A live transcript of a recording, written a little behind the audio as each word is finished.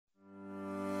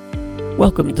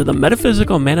Welcome to the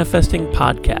Metaphysical Manifesting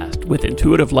Podcast with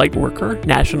intuitive lightworker,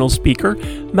 national speaker,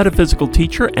 metaphysical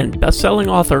teacher, and best-selling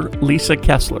author Lisa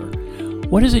Kessler.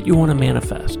 What is it you want to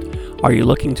manifest? Are you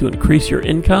looking to increase your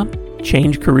income,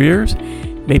 change careers?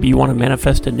 Maybe you want to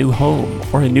manifest a new home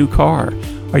or a new car.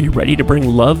 Are you ready to bring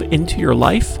love into your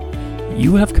life?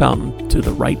 You have come to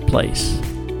the right place.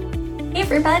 Hey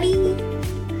everybody!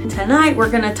 Tonight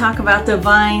we're going to talk about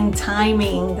divine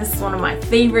timing. This is one of my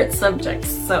favorite subjects,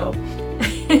 so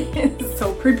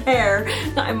prepare.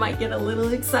 I might get a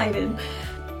little excited.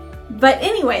 But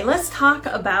anyway, let's talk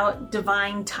about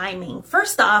divine timing.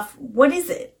 First off, what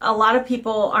is it? A lot of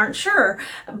people aren't sure,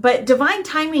 but divine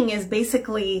timing is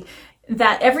basically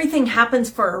that everything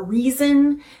happens for a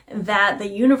reason, that the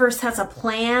universe has a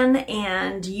plan,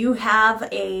 and you have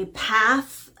a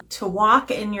path to walk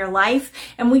in your life.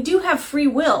 And we do have free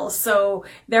will, so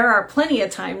there are plenty of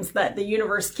times that the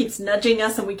universe keeps nudging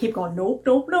us and we keep going, nope,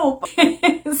 nope, nope.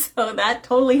 So that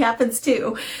totally happens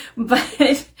too.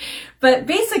 But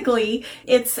basically,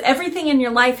 it's everything in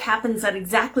your life happens at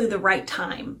exactly the right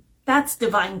time. That's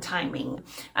divine timing.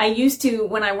 I used to,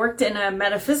 when I worked in a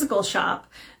metaphysical shop,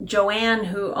 Joanne,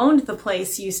 who owned the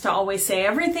place, used to always say,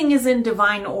 everything is in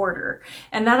divine order.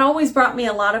 And that always brought me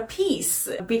a lot of peace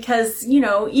because,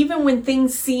 even when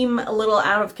things seem a little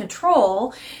out of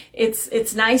control,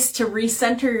 it's nice to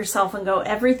recenter yourself and go,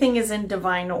 everything is in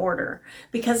divine order,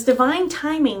 because divine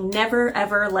timing never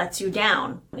ever lets you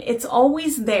down. It's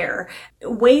always there.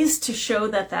 Ways to show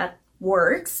that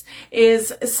works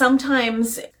is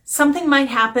sometimes something might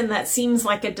happen that seems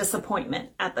like a disappointment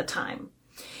at the time.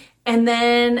 And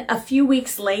then a few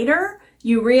weeks later,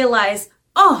 you realize,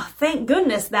 oh, thank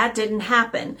goodness that didn't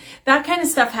happen. That kind of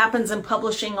stuff happens in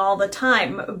publishing all the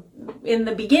time. In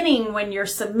the beginning, when you're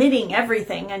submitting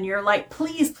everything and you're like,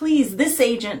 please, please, this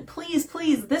agent, please,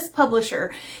 please, this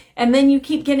publisher. And then you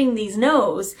keep getting these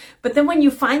no's. But then when you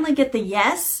finally get the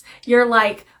yes, you're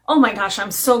like, oh my gosh,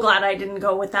 I'm so glad I didn't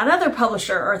go with that other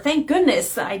publisher, or thank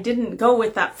goodness I didn't go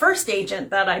with that first agent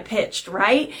that I pitched,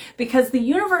 right? Because the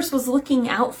universe was looking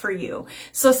out for you.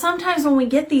 So sometimes when we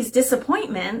get these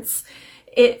disappointments,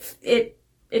 it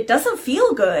doesn't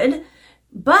feel good,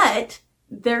 but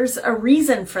there's a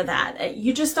reason for that.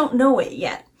 You just don't know it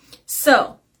yet.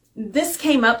 So this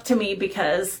came up to me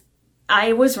because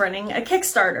I was running a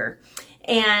Kickstarter,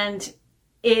 and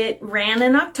it ran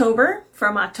in October,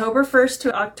 from October 1st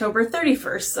to October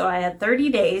 31st. So I had 30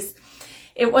 days.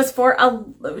 It was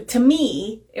to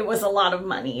me, it was a lot of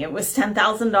money. It was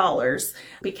 $10,000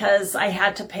 because I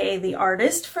had to pay the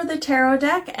artist for the tarot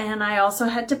deck, and I also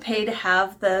had to pay to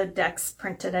have the decks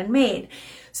printed and made.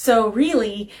 So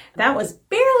really, that was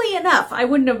barely enough. I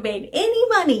wouldn't have made any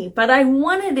money, but I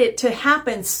wanted it to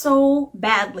happen so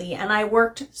badly, and I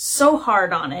worked so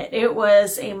hard on it. It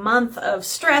was a month of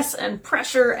stress and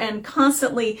pressure and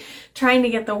constantly trying to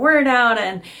get the word out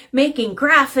and making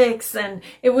graphics, and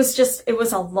it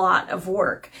was a lot of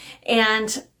work.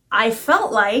 And I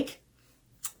felt like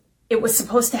it was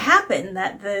supposed to happen,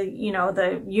 that the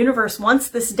universe wants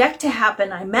this deck to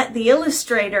happen. I met the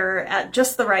illustrator at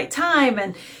just the right time,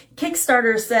 and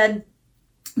Kickstarter said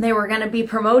they were going to be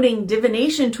promoting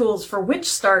divination tools for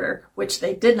Witchstarter, which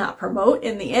they did not promote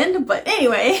in the end. But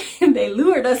anyway, they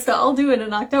lured us to all do it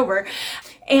in October,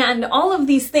 and all of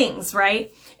these things,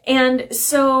 right? And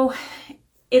so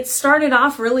it started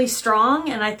off really strong,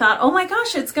 and I thought, oh my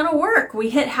gosh, it's going to work. We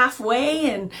hit halfway,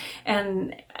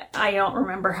 and I don't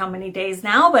remember how many days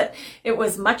now, but it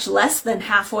was much less than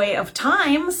halfway of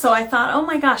time. So I thought, oh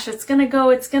my gosh, it's going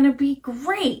to be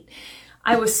great.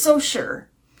 I was so sure.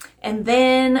 And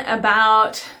then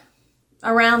about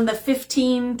around the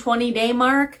 15-20 day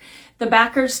mark, the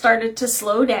backers started to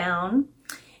slow down.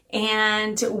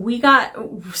 And we got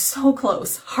so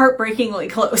close, heartbreakingly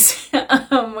close.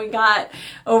 We got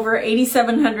over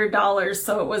 $8,700,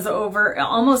 so it was over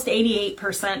almost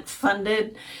 88%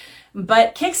 funded.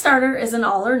 But Kickstarter is an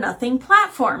all or nothing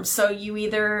platform, so you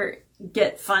either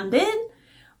get funded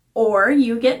or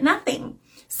you get nothing.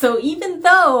 So even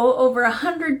though over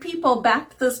 100 people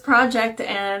backed this project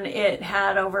and it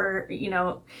had over,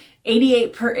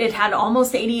 it had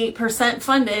almost 88%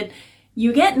 funded,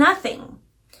 you get nothing.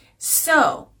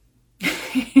 So,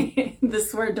 this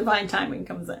is where divine timing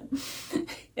comes in.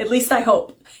 At least I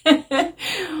hope.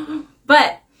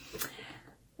 But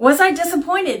was I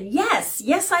disappointed?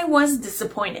 Yes, I was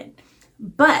disappointed.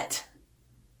 But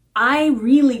I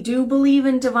really do believe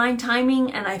in divine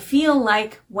timing, and I feel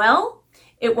like, well,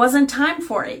 it wasn't time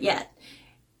for it yet.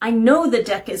 I know the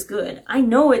deck is good. I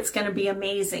know it's going to be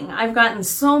amazing. I've gotten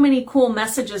so many cool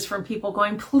messages from people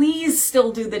going, please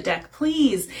still do the deck,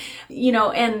 please.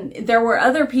 And there were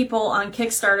other people on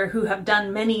Kickstarter who have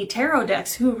done many tarot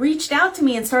decks who reached out to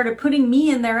me and started putting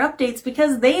me in their updates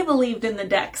because they believed in the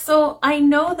deck. So I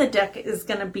know the deck is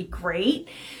going to be great.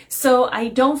 So I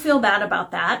don't feel bad about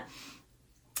that.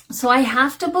 So I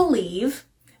have to believe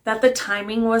that the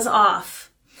timing was off.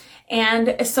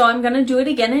 And so I'm going to do it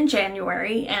again in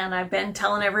January. And I've been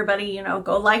telling everybody,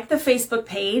 go like the Facebook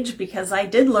page because I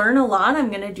did learn a lot. I'm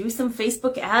going to do some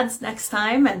Facebook ads next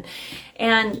time.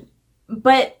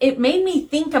 But it made me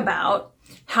think about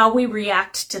how we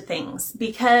react to things,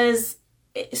 because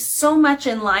so much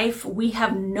in life we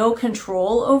have no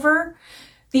control over.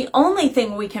 The only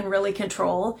thing we can really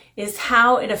control is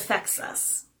how it affects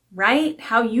us, right?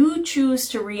 How you choose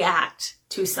to react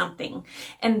to something.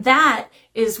 And that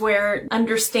is where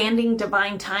understanding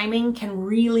divine timing can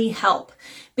really help.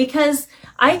 Because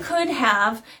I could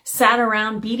have sat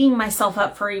around beating myself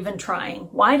up for even trying.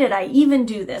 Why did I even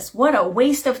do this? What a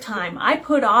waste of time. I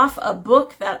put off a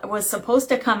book that was supposed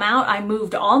to come out. I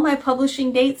moved all my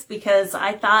publishing dates because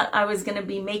I thought I was going to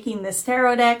be making this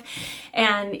tarot deck.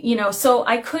 And, so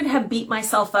I could have beat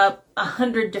myself up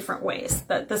 100 different ways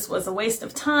that this was a waste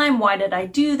of time. Why did I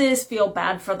do this? Feel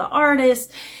bad for the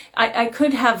artist. I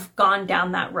could have gone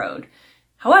down that road.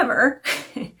 However,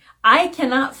 I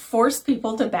cannot force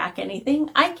people to back anything.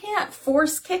 I can't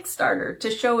force Kickstarter to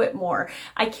show it more.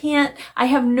 I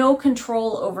have no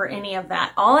control over any of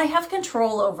that. All I have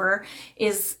control over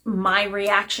is my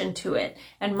reaction to it.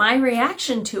 And my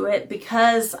reaction to it,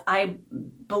 because I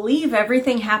believe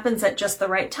everything happens at just the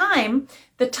right time,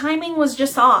 the timing was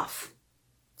just off.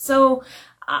 So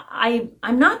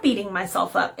I'm not beating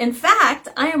myself up. In fact,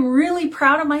 I am really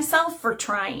proud of myself for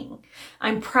trying.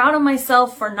 I'm proud of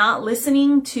myself for not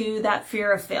listening to that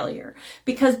fear of failure.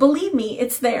 Because believe me,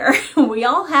 it's there. We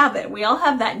all have it. We all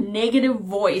have that negative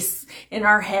voice in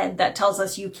our head that tells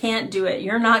us you can't do it.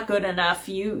 You're not good enough.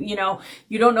 You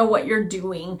don't know what you're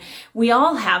doing. We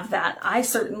all have that. I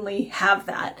certainly have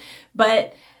that.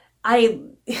 But I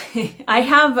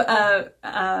have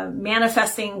a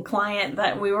manifesting client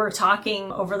that we were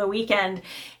talking over the weekend,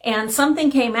 and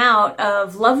something came out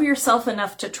of love yourself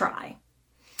enough to try.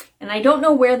 And I don't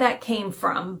know where that came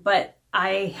from, but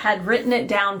I had written it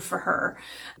down for her.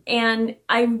 And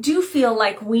I do feel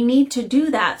like we need to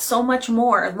do that so much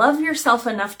more. Love yourself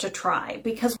enough to try,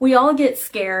 because we all get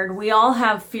scared. We all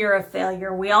have fear of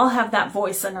failure. We all have that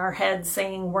voice in our head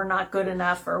saying we're not good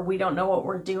enough or we don't know what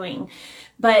we're doing.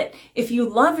 But if you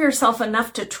love yourself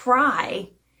enough to try,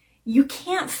 you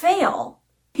can't fail.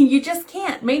 You just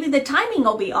can't. Maybe the timing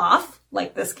will be off,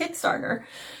 like this Kickstarter,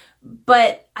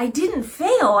 but I didn't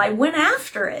fail. I went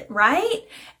after it, right?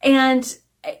 And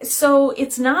so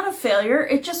it's not a failure.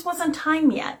 It just wasn't time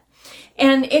yet.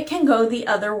 And it can go the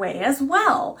other way as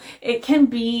well. It can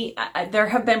be, there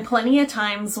have been plenty of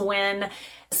times when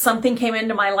something came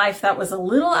into my life that was a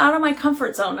little out of my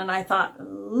comfort zone, and I thought,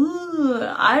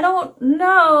 I don't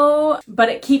know, but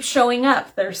it keeps showing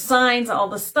up. There's signs, all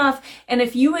the stuff. And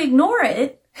if you ignore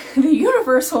it, the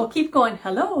universe will keep going,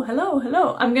 hello, hello,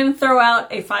 hello. I'm going to throw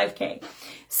out a 5K.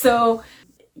 So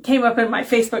it came up in my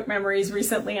Facebook memories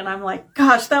recently, and I'm like,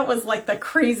 gosh, that was like the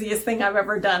craziest thing I've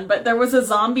ever done. But there was a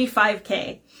zombie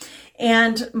 5K.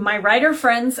 And my writer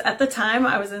friends at the time,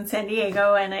 I was in San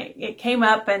Diego, and it came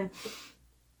up, and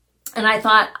I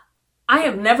thought, I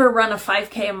have never run a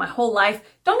 5K in my whole life.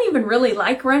 Don't even really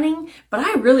like running, but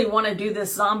I really want to do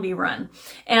this zombie run.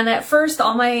 And at first,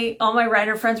 all my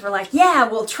writer friends were like, yeah,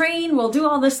 we'll train, we'll do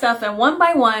all this stuff. And one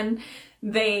by one,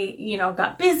 they,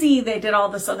 got busy. They did all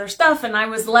this other stuff. And I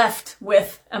was left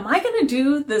with, am I going to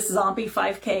do this zombie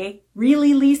 5K?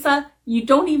 Really, Lisa? You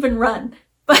don't even run.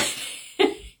 But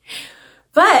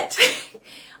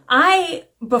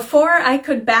before I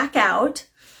could back out,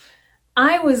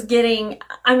 I was getting,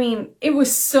 it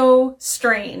was so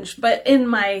strange, but in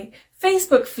my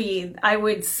Facebook feed, I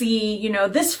would see,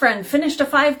 this friend finished a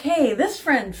 5K, this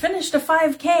friend finished a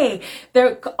 5K.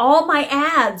 All my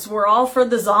ads were all for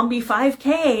the zombie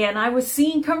 5K, and I was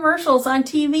seeing commercials on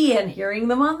TV and hearing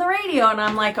them on the radio, and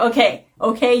I'm like, okay,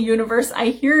 universe, I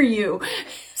hear you.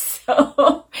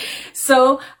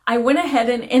 So I went ahead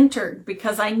and entered,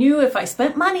 because I knew if I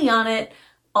spent money on it,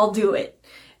 I'll do it.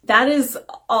 That is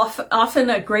often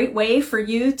a great way for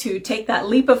you to take that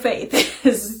leap of faith.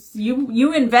 Is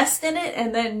you invest in it,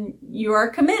 and then you are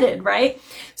committed, right?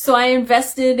 So I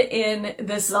invested in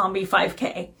this zombie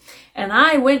 5K, and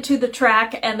I went to the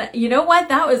track, and you know what?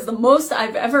 That was the most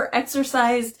I've ever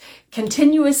exercised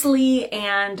continuously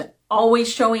and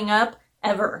always showing up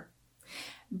ever.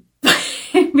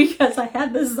 because I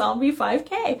had this zombie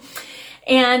 5K.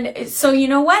 And so you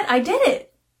know what? I did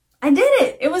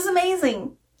it. It was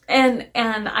amazing. And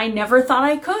I never thought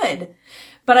I could.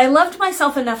 But I loved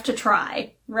myself enough to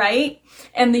try, right?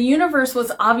 And the universe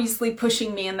was obviously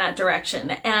pushing me in that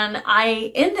direction. And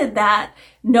I ended that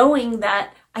knowing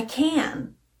that I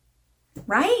can,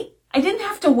 right? I didn't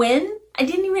have to win. I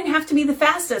didn't even have to be the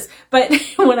fastest. But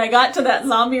when I got to that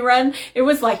zombie run, it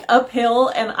was like uphill,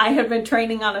 and I had been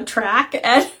training on a track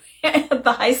at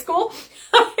the high school.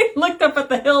 I looked up at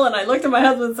the hill and I looked at my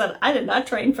husband and said, I did not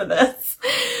train for this.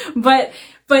 But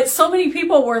so many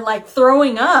people were like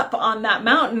throwing up on that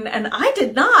mountain and I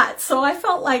did not. So I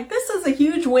felt like this is a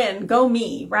huge win. Go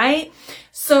me, right?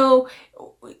 So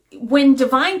when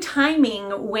divine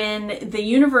timing, when the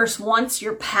universe wants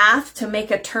your path to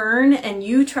make a turn and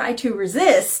you try to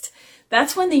resist,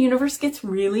 that's when the universe gets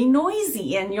really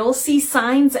noisy and you'll see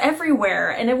signs everywhere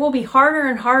and it will be harder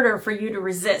and harder for you to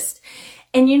resist.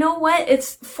 And you know what?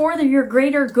 It's for your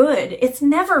greater good. It's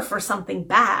never for something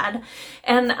bad.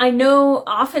 And I know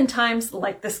oftentimes,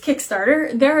 like this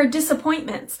Kickstarter, there are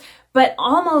disappointments, but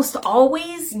almost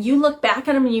always you look back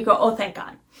at them and you go, oh, thank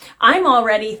God. I'm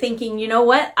already thinking, you know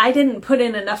what? I didn't put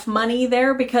in enough money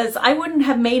there because I wouldn't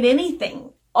have made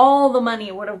anything. All the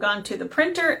money would have gone to the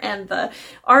printer and the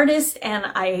artist, and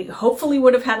I hopefully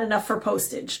would have had enough for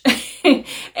postage.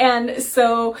 And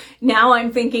so now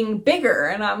I'm thinking bigger,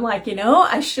 and I'm like, you know,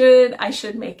 I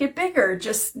should make it bigger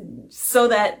just so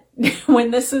that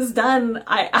when this is done,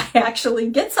 I actually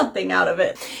get something out of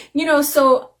it. You know,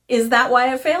 so is that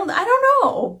why I failed? I don't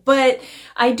know, but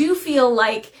I do feel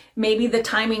like maybe the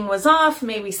timing was off.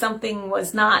 Maybe something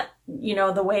was not, you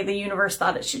know, the way the universe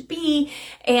thought it should be.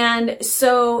 And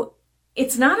so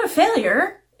it's not a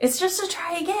failure. It's just a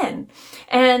try again.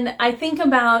 And I think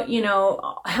about, you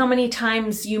know, how many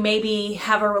times you maybe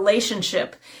have a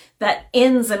relationship that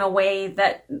ends in a way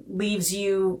that leaves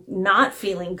you not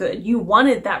feeling good. You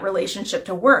wanted that relationship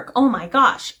to work. Oh my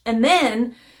gosh. And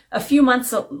then a few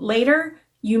months later,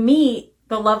 you meet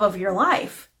the love of your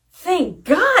life. Thank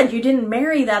God you didn't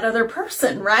marry that other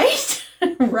person, right?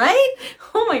 Right?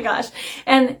 Oh my gosh.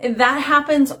 And that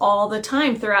happens all the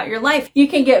time throughout your life. You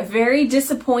can get very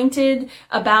disappointed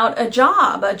about a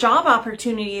job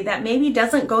opportunity that maybe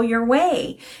doesn't go your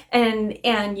way.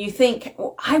 And you think,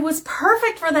 I was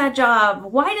perfect for that job.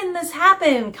 Why didn't this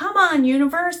happen? Come on,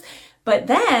 universe. But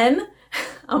then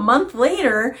a month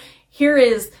later, here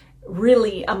is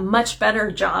really a much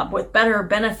better job with better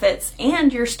benefits,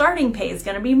 and your starting pay is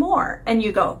going to be more. And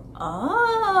you go,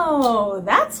 oh,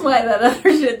 that's why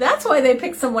that's why they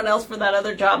picked someone else for that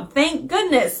other job. Thank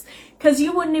goodness, because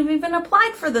you wouldn't have even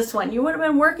applied for this one. You would have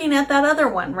been working at that other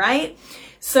one, right?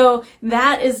 So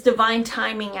that is divine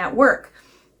timing at work.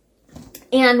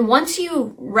 And once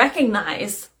you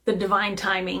recognize the divine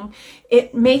timing,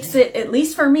 it makes it, at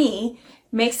least for me,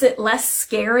 makes it less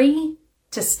scary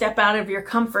to step out of your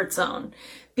comfort zone.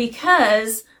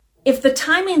 Because if the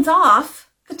timing's off,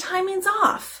 the timing's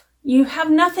off. You have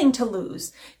nothing to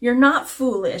lose. You're not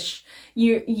foolish.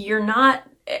 You're not,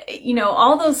 you know,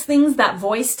 all those things that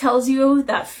voice tells you,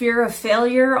 that fear of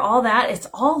failure, all that, it's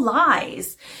all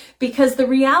lies. Because the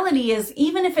reality is,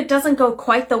 even if it doesn't go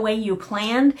quite the way you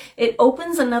planned, it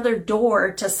opens another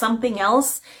door to something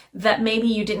else that maybe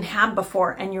you didn't have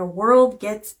before, and your world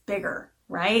gets bigger.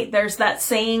 Right? There's that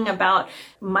saying about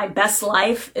my best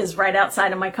life is right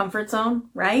outside of my comfort zone,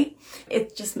 right?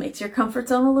 It just makes your comfort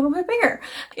zone a little bit bigger.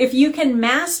 If you can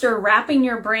master wrapping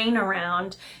your brain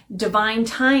around divine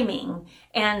timing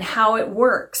and how it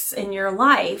works in your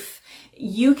life,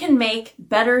 you can make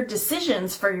better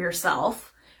decisions for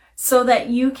yourself so that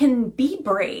you can be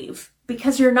brave,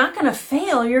 because you're not going to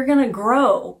fail. You're going to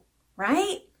grow,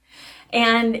 right?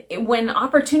 And when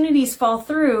opportunities fall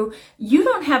through, you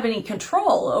don't have any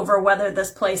control over whether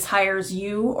this place hires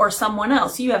you or someone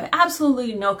else. You have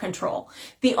absolutely no control.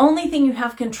 The only thing you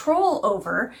have control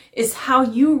over is how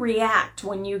you react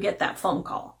when you get that phone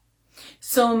call.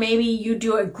 So maybe you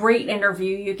do a great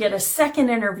interview, you get a second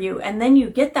interview, and then you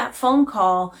get that phone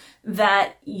call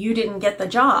that you didn't get the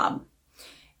job.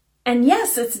 And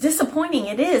yes, it's disappointing.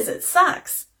 It is. It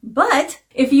sucks. But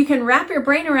if you can wrap your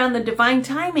brain around the divine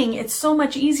timing, it's so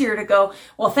much easier to go,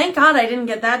 well, thank God I didn't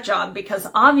get that job, because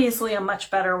obviously a much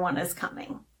better one is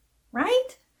coming,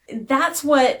 right? That's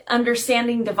what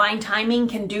understanding divine timing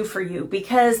can do for you,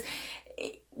 because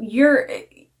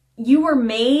you were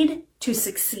made to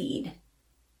succeed.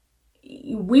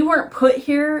 We weren't put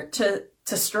here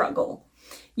to struggle.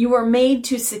 You were made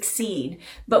to succeed,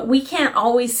 but we can't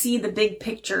always see the big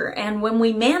picture. And when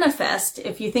we manifest,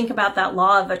 if you think about that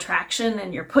law of attraction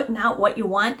and you're putting out what you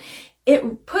want,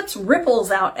 it puts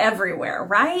ripples out everywhere,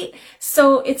 right?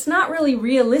 So it's not really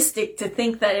realistic to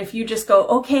think that if you just go,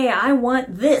 okay, I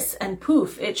want this, and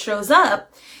poof, it shows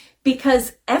up,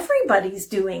 because everybody's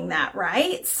doing that,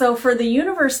 right? So for the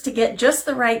universe to get just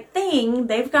the right thing,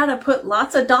 they've got to put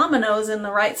lots of dominoes in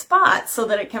the right spot so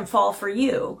that it can fall for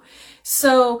you.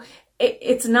 So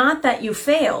it's not that you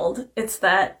failed, it's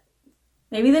that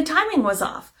maybe the timing was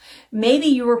off. Maybe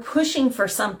you were pushing for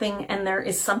something and there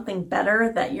is something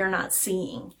better that you're not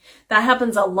seeing. That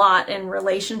happens a lot in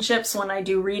relationships when I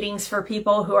do readings for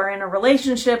people who are in a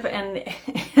relationship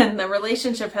and the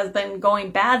relationship has been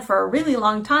going bad for a really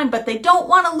long time, but they don't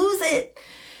want to lose it.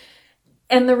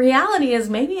 And the reality is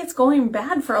maybe it's going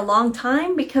bad for a long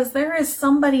time because there is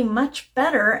somebody much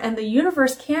better and the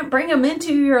universe can't bring them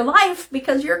into your life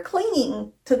because you're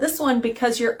clinging to this one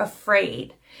because you're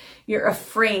afraid. You're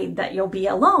afraid that you'll be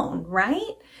alone,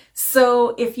 right?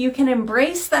 So if you can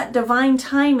embrace that divine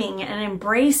timing and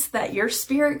embrace that your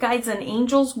spirit guides and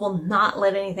angels will not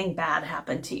let anything bad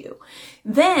happen to you,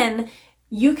 then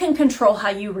you can control how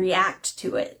you react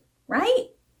to it, right?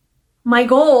 My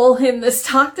goal in this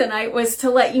talk tonight was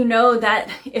to let you know that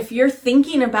if you're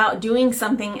thinking about doing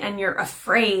something and you're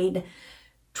afraid,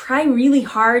 try really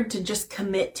hard to just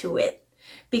commit to it,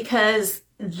 because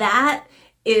that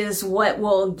is what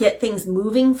will get things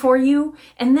moving for you.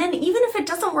 And then even if it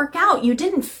doesn't work out, you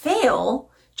didn't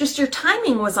fail, just your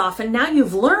timing was off, and now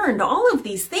you've learned all of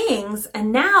these things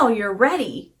and now you're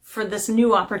ready for this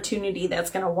new opportunity that's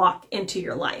going to walk into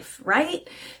your life, right?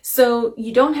 So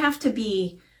you don't have to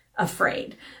be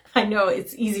afraid. I know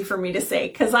it's easy for me to say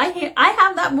because I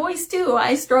have that voice too.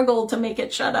 I struggle to make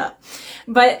it shut up.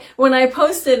 But when I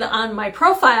posted on my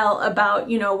profile about,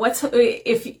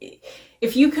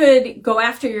 if you could go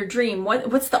after your dream,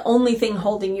 what's the only thing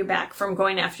holding you back from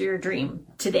going after your dream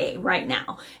today, right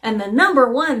now? And the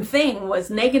number one thing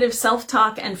was negative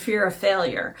self-talk and fear of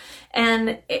failure.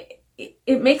 And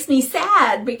it makes me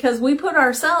sad because we put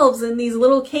ourselves in these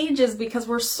little cages because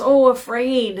we're so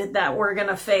afraid that we're going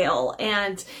to fail.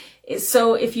 And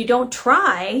so if you don't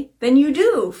try, then you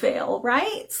do fail,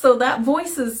 right? So that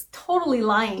voice is totally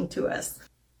lying to us.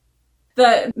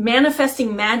 The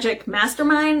Manifesting Magic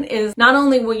Mastermind is not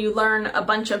only will you learn a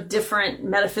bunch of different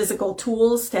metaphysical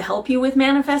tools to help you with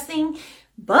manifesting,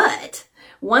 but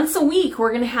once a week, we're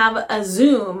going to have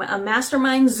a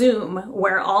mastermind Zoom,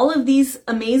 where all of these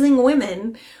amazing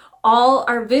women all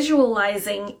are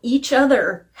visualizing each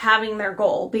other having their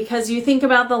goal. Because you think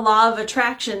about the law of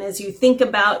attraction as you think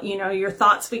about, your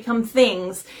thoughts become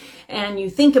things. And you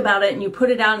think about it and you put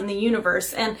it out in the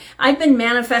universe. And I've been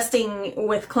manifesting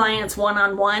with clients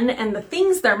one-on-one, and the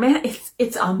things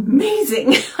it's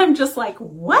amazing. I'm just like,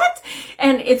 what?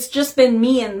 And it's just been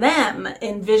me and them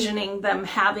envisioning them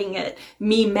having it,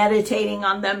 me meditating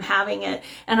on them having it.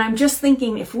 And I'm just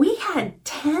thinking, if we had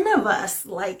 10 of us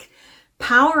like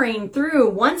powering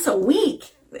through once a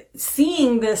week,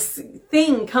 seeing this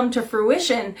thing come to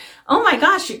fruition, oh my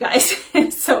gosh, you guys.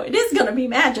 So it is going to be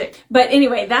magic. But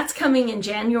anyway, that's coming in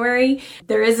January.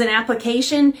 There is an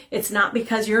application. It's not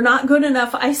because you're not good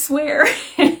enough, I swear.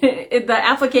 The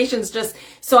application's just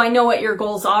so I know what your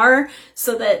goals are,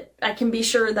 so that I can be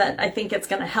sure that I think it's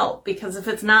going to help. Because if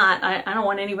it's not, I don't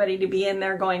want anybody to be in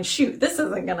there going, shoot, this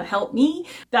isn't going to help me.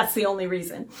 That's the only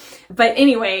reason. But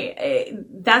anyway,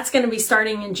 that's going to be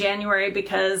starting in January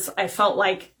because I felt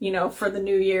like, for the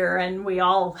new year, and we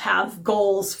all have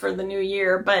goals for the new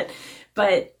year, but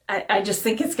I just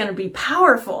think it's going to be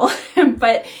powerful.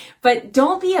 but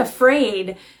don't be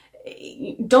afraid.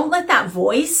 Don't let that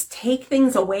voice take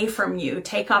things away from you,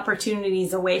 take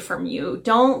opportunities away from you.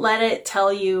 Don't let it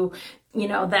tell you,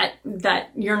 that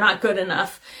you're not good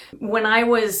enough. When I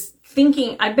was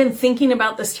I've been thinking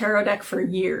about this tarot deck for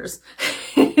years.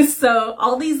 So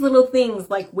all these little things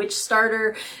like Witch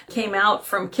Starter came out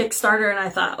from Kickstarter, and I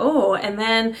thought, and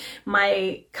then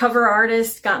my cover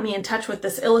artist got me in touch with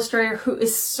this illustrator who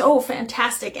is so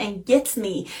fantastic and gets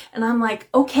me. And I'm like,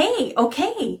 okay,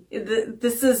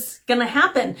 this is gonna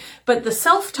happen. But the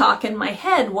self-talk in my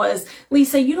head was,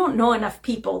 Lisa, you don't know enough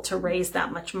people to raise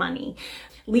that much money.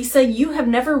 Lisa, you have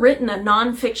never written a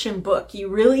nonfiction book. You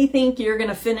really think you're going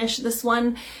to finish this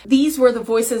one? These were the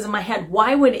voices in my head.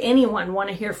 Why would anyone want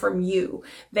to hear from you?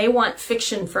 They want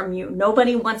fiction from you.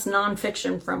 Nobody wants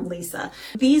nonfiction from Lisa.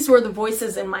 These were the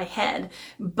voices in my head.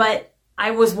 But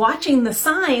I was watching the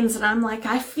signs and I'm like,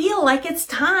 I feel like it's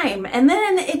time. And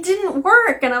then it didn't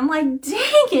work. And I'm like,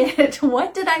 dang it.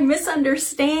 What did I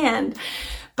misunderstand?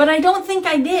 But I don't think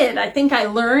I did. I think I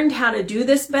learned how to do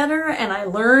this better, and I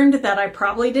learned that I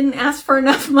probably didn't ask for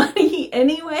enough money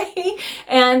anyway.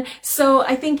 And so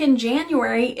I think in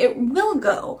January it will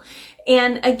go.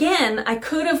 And again, I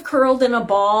could have curled in a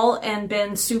ball and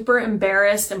been super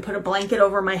embarrassed and put a blanket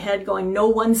over my head going, no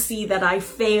one see that I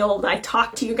failed. I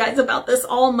talked to you guys about this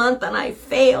all month and I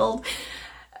failed.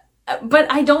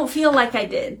 But I don't feel like I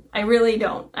did. I really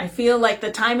don't. I feel like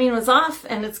the timing was off,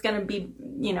 and it's going to be,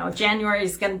 January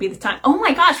is going to be the time. Oh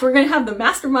my gosh, we're going to have the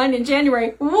mastermind in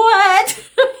January. What?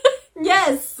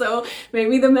 Yes. So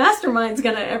maybe the mastermind's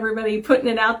going to, everybody putting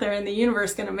it out there in the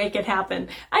universe, going to make it happen.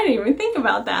 I didn't even think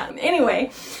about that.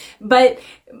 Anyway, but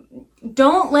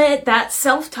don't let that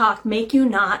self-talk make you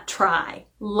not try.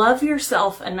 Love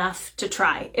yourself enough to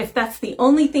try. If that's the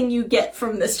only thing you get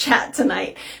from this chat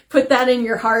tonight, put that in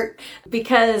your heart,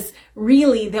 because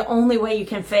really the only way you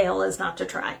can fail is not to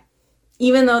try.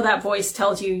 Even though that voice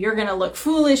tells you you're going to look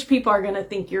foolish, people are going to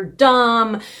think you're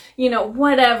dumb,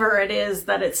 whatever it is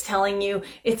that it's telling you,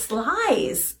 it's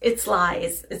lies. It's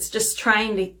lies. It's just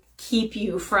trying to keep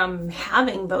you from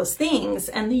having those things.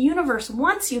 And the universe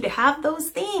wants you to have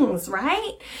those things,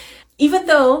 right? Even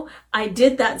though I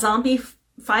did that zombie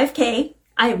 5K,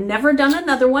 I have never done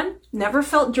another one, never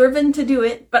felt driven to do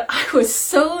it, but I was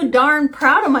so darn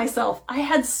proud of myself. I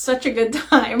had such a good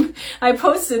time. I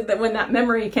posted that when that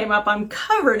memory came up, I'm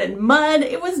covered in mud.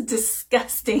 It was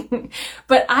disgusting,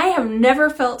 but I have never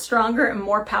felt stronger and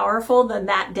more powerful than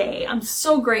that day. I'm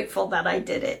so grateful that I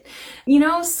did it.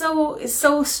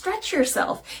 So stretch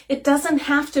yourself. It doesn't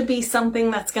have to be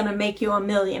something that's going to make you a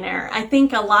millionaire. I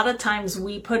think a lot of times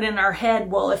we put in our head,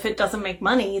 well, if it doesn't make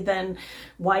money, then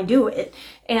why do it?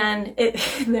 And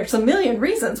there's a million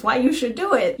reasons why you should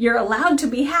do it. You're allowed to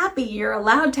be happy. You're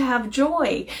allowed to have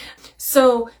joy.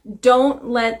 So don't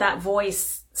let that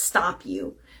voice stop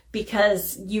you,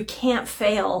 because you can't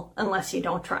fail unless you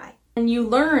don't try. And you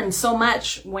learn so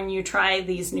much when you try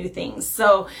these new things.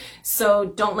 So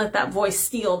don't let that voice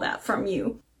steal that from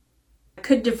you.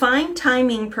 Could divine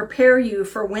timing prepare you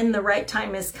for when the right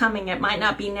time is coming? It might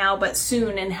not be now, but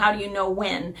soon. And how do you know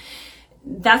when?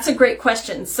 That's a great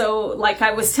question. So like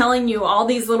I was telling you, all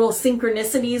these little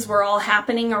synchronicities were all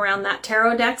happening around that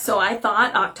tarot deck. So I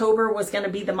thought October was going to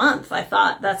be the month. I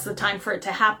thought that's the time for it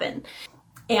to happen.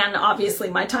 And obviously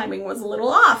my timing was a little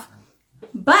off.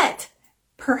 But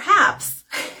perhaps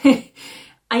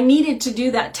I needed to do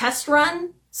that test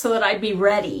run so that I'd be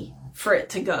ready for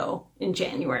it to go in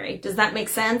January. Does that make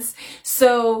sense?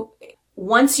 So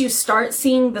once you start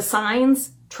seeing the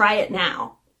signs, try it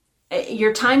now.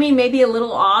 Your timing may be a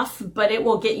little off, but it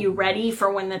will get you ready for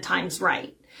when the time's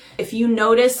right. If you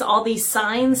notice all these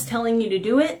signs telling you to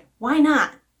do it, why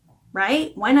not?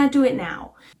 Right? Why not do it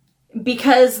now?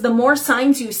 Because the more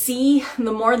signs you see,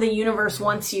 the more the universe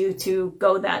wants you to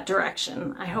go that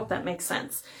direction. I hope that makes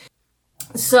sense.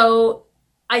 So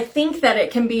I think that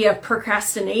it can be a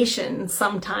procrastination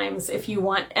sometimes if you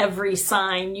want every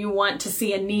sign. You want to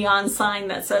see a neon sign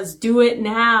that says, do it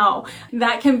now.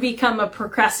 That can become a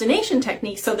procrastination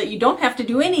technique so that you don't have to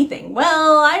do anything.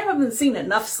 Well, I haven't seen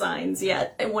enough signs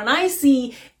yet. And when I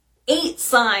see 8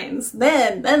 signs,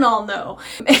 then I'll know.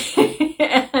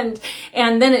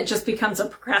 and then it just becomes a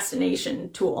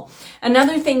procrastination tool.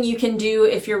 Another thing you can do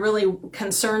if you're really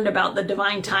concerned about the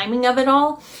divine timing of it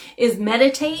all is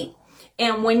meditate.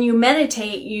 And when you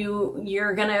meditate,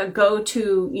 you're going to go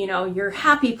to, your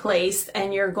happy place,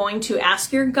 and you're going to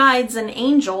ask your guides and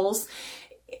angels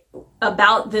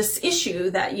about this issue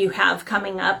that you have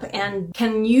coming up. And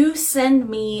can you send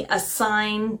me a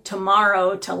sign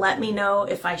tomorrow to let me know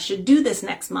if I should do this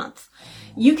next month?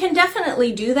 You can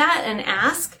definitely do that and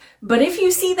ask. But if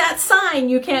you see that sign,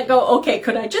 you can't go, okay,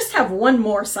 could I just have one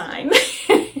more sign?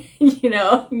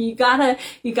 You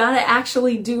gotta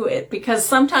actually do it, because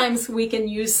sometimes we can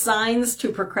use signs to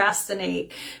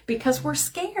procrastinate because we're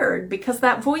scared, because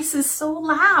that voice is so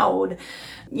loud,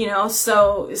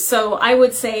 so I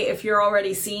would say if you're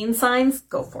already seeing signs,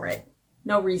 go for it.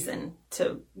 No reason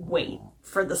to wait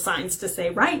for the signs to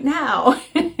say right now.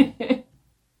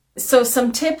 So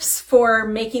some tips for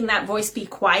making that voice be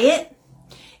quiet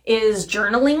is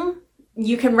journaling.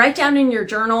 You can write down in your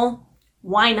journal,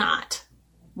 why not?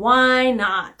 Why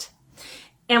not?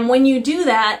 And when you do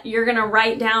that, you're going to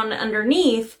write down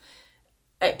underneath,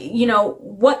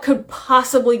 what could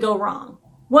possibly go wrong?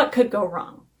 What could go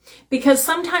wrong? Because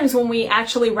sometimes when we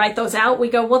actually write those out, we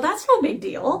go, well, that's no big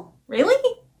deal.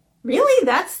 Really? Really?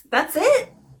 That's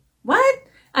it? What?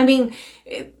 I mean,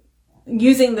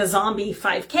 using the zombie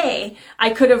 5K, I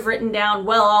could have written down,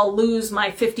 well, I'll lose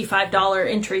my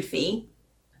 $55 entry fee.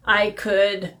 I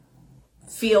could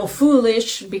feel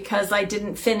foolish because I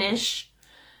didn't finish.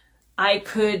 I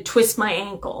could twist my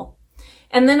ankle.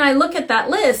 And then I look at that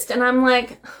list and I'm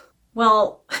like,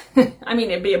 well, I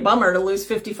mean, it'd be a bummer to lose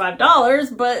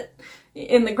 $55, but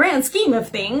in the grand scheme of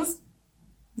things,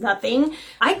 nothing.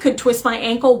 I could twist my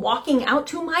ankle walking out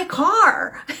to my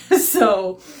car.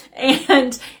 So,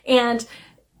 and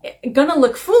gonna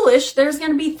look foolish. There's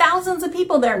gonna be thousands of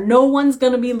people there. No one's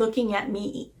gonna be looking at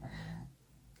me.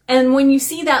 And when you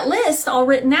see that list all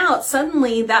written out,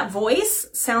 suddenly that voice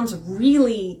sounds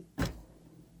really,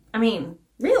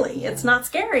 really, it's not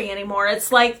scary anymore.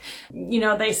 It's like,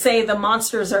 they say the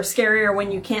monsters are scarier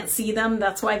when you can't see them.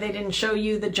 That's why they didn't show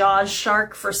you the Jaws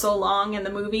shark for so long in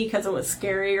the movie, because it was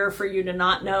scarier for you to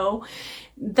not know.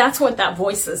 That's what that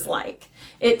voice is like.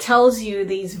 It tells you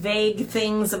these vague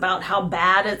things about how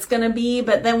bad it's going to be,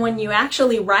 but then when you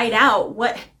actually write out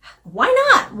why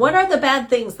not? What are the bad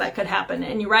things that could happen?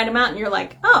 And you write them out and you're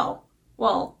like, oh,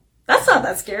 well, that's not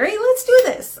that scary. Let's do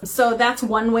this. So that's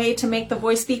one way to make the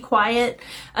voice be quiet.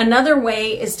 Another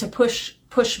way is to push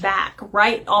back.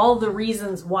 Write all the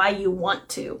reasons why you want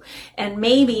to. And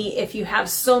maybe if you have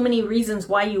so many reasons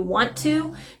why you want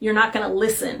to, you're not going to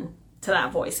listen to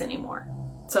that voice anymore.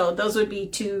 So those would be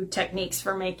 2 techniques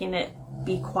for making it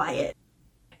be quiet.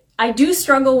 I do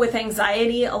struggle with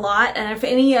anxiety a lot, and if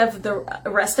any of the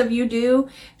rest of you do,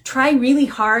 try really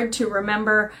hard to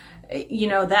remember,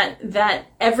 that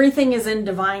everything is in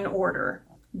divine order.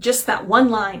 Just that one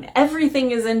line,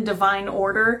 everything is in divine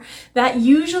order, that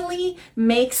usually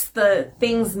makes the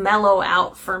things mellow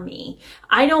out for me.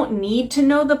 I don't need to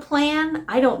know the plan.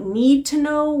 I don't need to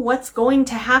know what's going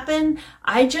to happen.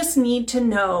 I just need to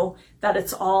know that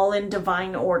it's all in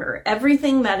divine order.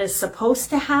 Everything that is supposed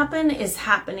to happen is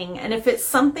happening. And if it's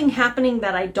something happening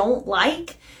that I don't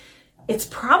like, it's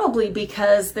probably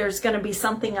because there's going to be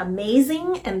something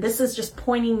amazing, and this is just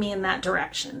pointing me in that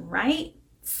direction, right?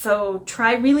 So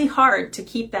try really hard to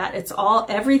keep that.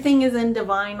 Everything is in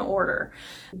divine order.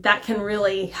 That can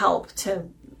really help to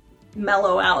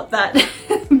mellow out that,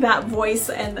 that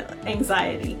voice and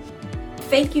anxiety.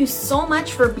 Thank you so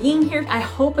much for being here. I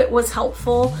hope it was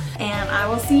helpful, and I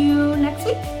will see you next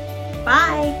week.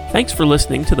 Bye. Thanks for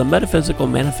listening to the Metaphysical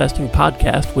Manifesting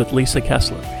Podcast with Lisa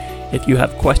Kessler. If you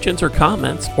have questions or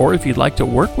comments, or if you'd like to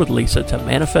work with Lisa to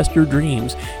manifest your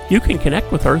dreams, you can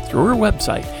connect with her through her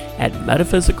website at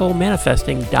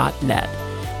metaphysicalmanifesting.net.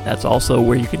 That's also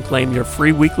where you can claim your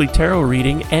free weekly tarot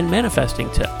reading and manifesting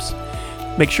tips.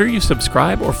 Make sure you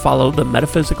subscribe or follow the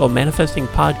Metaphysical Manifesting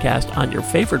Podcast on your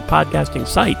favorite podcasting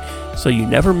site so you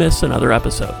never miss another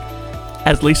episode.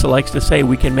 As Lisa likes to say,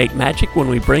 we can make magic when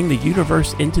we bring the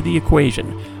universe into the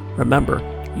equation. Remember,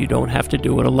 you don't have to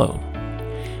do it alone.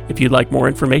 If you'd like more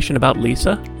information about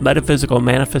Lisa, Metaphysical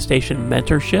Manifestation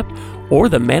Mentorship, or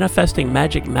the Manifesting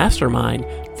Magic Mastermind,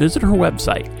 visit her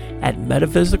website at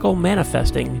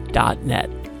metaphysicalmanifesting.net.